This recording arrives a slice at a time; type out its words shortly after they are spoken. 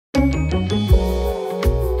Hey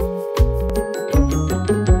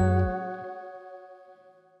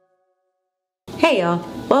y'all,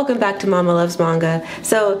 welcome back to Mama Loves Manga.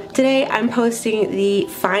 So today I'm posting the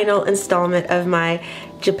final installment of my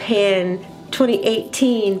Japan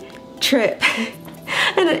 2018 trip.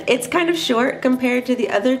 And it's kind of short compared to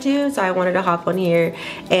the other two, so I wanted to hop on here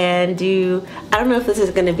and do, I don't know if this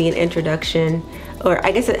is going to be an introduction, or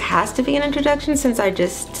I guess it has to be an introduction since I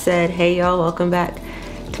just said, hey y'all, welcome back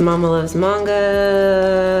to Mama Loves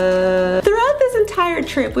Manga. Throughout this entire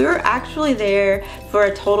trip, we were actually there for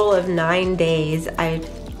a total of 9 days. I'm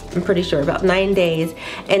pretty sure about 9 days,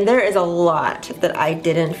 and there is a lot that I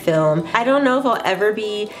didn't film. I don't know if I'll ever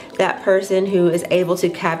be that person who is able to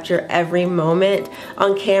capture every moment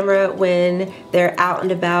on camera when they're out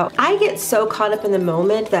and about. I get so caught up in the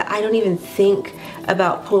moment that I don't even think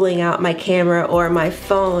about pulling out my camera or my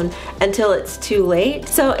phone until it's too late.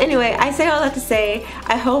 So anyway, I say all that to say,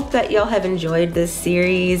 I hope that y'all have enjoyed this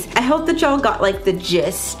series. I hope that y'all got like the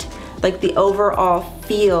gist, like the overall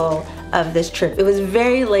feel of this trip. It was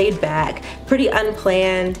very laid back, pretty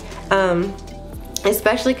unplanned,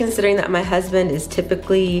 especially considering that my husband is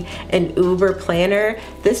typically an Uber planner.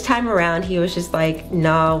 This time around he was just like,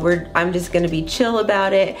 no, I'm just gonna be chill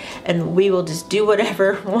about it and we will just do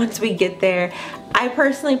whatever once we get there. I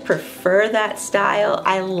personally prefer that style.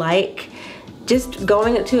 I like just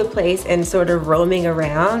going to a place and sort of roaming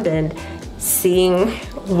around and seeing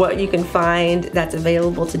what you can find that's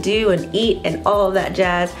available to do and eat and all of that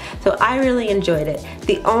jazz. So I really enjoyed it.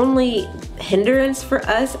 The only hindrance for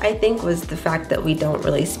us, I think, was the fact that we don't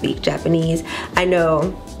really speak Japanese. I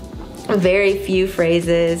know very few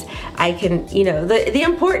phrases. I can, you know, the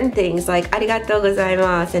important things like arigatou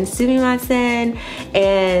gozaimasu and sumimasen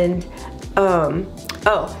and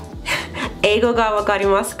eigo ga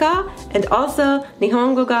wakarimasu ka? And also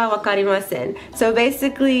nihongo ga wakarimasen. So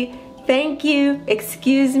basically, thank you,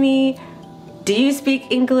 excuse me, do you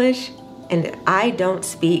speak English? And I don't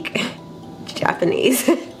speak Japanese.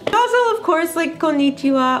 Also, of course, like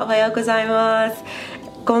konnichiwa, ohayou gozaimasu,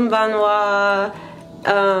 konbanwa,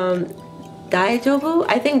 daijoubu?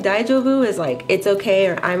 I think daijoubu is like it's okay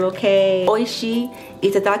or I'm okay. Oishii,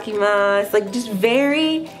 itadakimasu, like just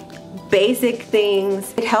very basic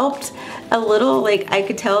things. It helped a little, like I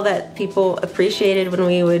could tell that people appreciated when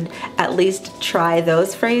we would at least try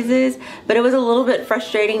those phrases, but it was a little bit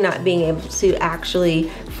frustrating not being able to actually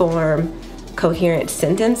form coherent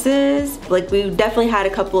sentences. Like we definitely had a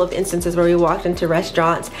couple of instances where we walked into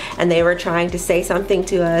restaurants and they were trying to say something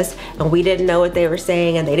to us and we didn't know what they were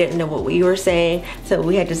saying and they didn't know what we were saying, so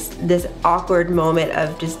we had just this awkward moment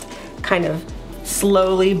of just kind of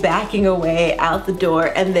slowly backing away out the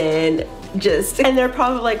door, and then and they're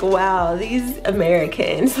probably like, wow, these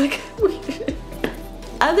Americans, like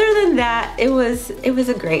other than that, it was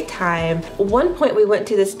a great time. One point we went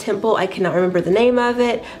to this temple, I cannot remember the name of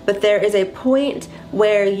it, but there is a point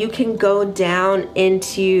where you can go down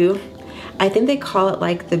into, I think they call it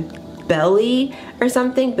like the belly or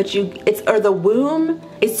something, but or the womb.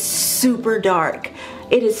 It's super dark.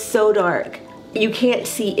 It is so dark. You can't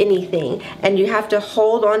see anything and you have to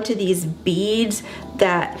hold on to these beads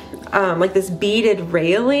that like this beaded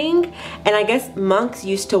railing, and I guess monks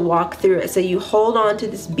used to walk through it. So you hold on to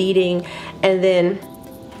this beading and then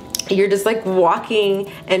you're just like walking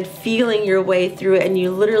and feeling your way through it, and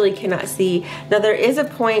you literally cannot see. Now there is a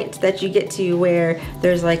point that you get to where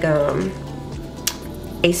there's like a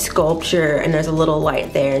sculpture and there's a little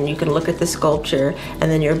light there and you can look at the sculpture and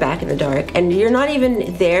then you're back in the dark and you're not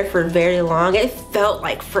even there for very long. It felt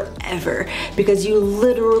like forever because you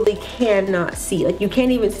literally cannot see, like you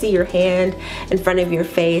can't even see your hand in front of your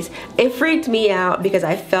face. It freaked me out because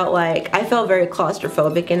I felt very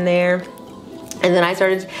claustrophobic in there. And then I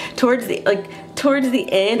started towards the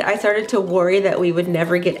end I started to worry that we would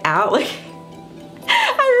never get out. Like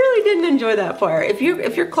I really didn't enjoy that part. If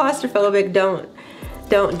you're claustrophobic, don't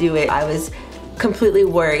do it. I was completely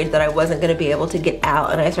worried that I wasn't gonna be able to get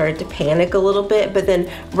out and I started to panic a little bit, but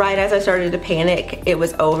then right as I started to panic, it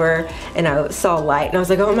was over and I saw light and I was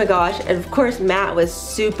like, oh my gosh. And of course Matt was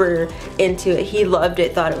super into it. He loved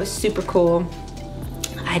it, thought it was super cool.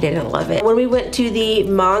 I didn't love it. When we went to the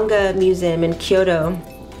manga museum in Kyoto,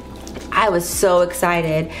 I was so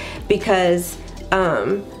excited because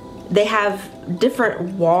they have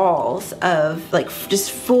different walls of like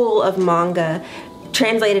just full of manga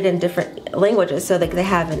translated in different languages. So like they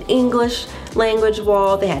have an English language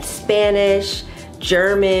wall, they had Spanish,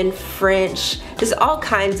 German, French, just all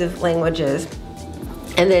kinds of languages.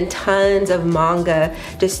 and then tons of manga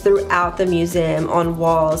just throughout the museum on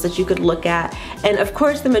walls that you could look at. And of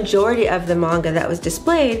course the majority of the manga that was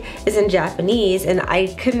displayed is in Japanese, and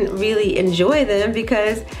I couldn't really enjoy them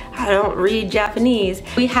because I don't read Japanese.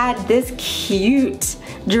 We had this cute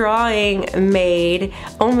drawing made.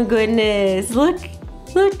 Oh my goodness, look,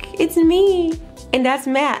 it's me. And that's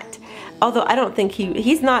Matt. Although I don't think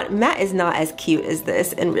Matt is not as cute as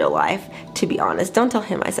this in real life, to be honest. Don't tell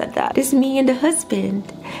him I said that. It's me and the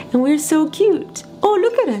husband, and we're so cute. Oh,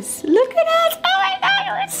 look at us, look at us. Oh my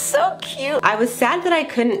God, it's so cute. I was sad that I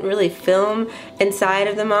couldn't really film inside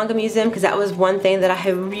of the manga museum, because that was one thing that I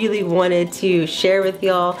really wanted to share with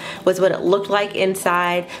y'all, was what it looked like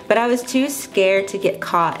inside, but I was too scared to get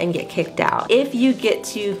caught and get kicked out. If you get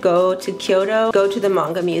to go to Kyoto, go to the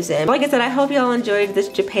manga museum. Like I said, I hope y'all enjoyed this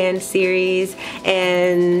Japan series,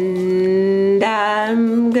 and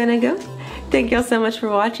I'm gonna go. Thank y'all so much for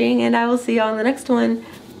watching, and I will see y'all in the next one.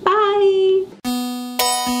 Bye!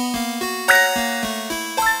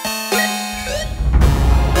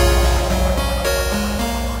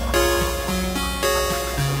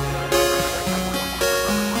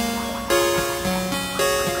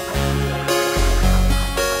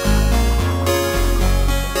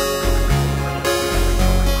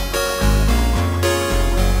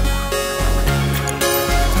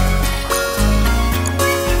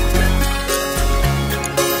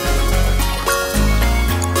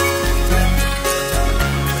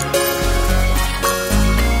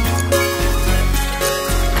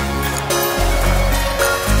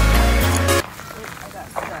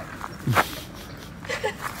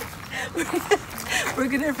 We're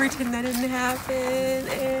gonna pretend that didn't happen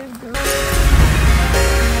and go.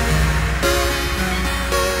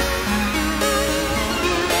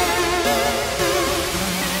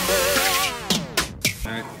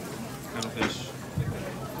 Alright, have a fish.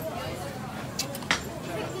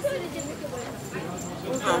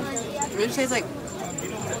 It tastes like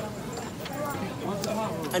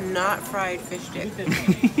a not fried fish stick.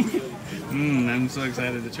 I'm so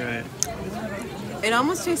excited to try it. It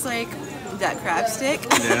almost tastes like that crab stick.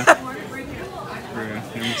 Yeah.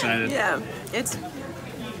 I'm excited. Yeah, it's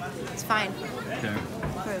fine. Okay.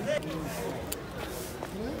 Good.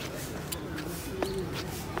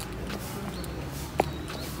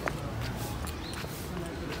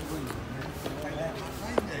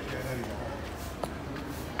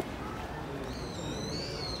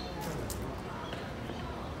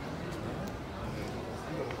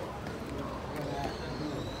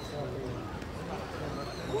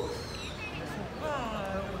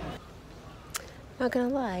 Not gonna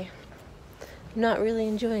lie, I'm not really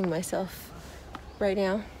enjoying myself right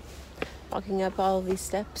now. Walking up all of these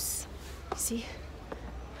steps, see?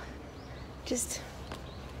 Just,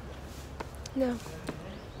 no.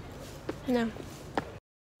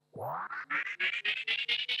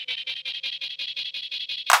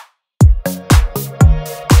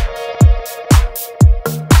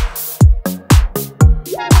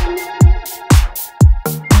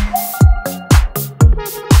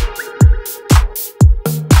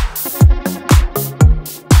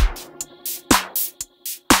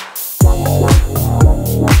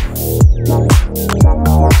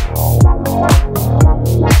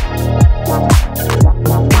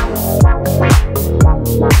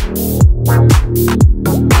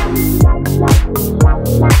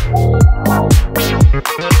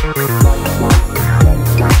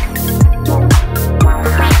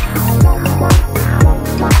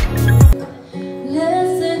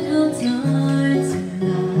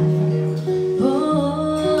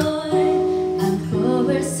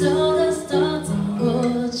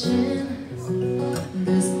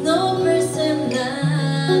 There's no person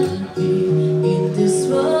left.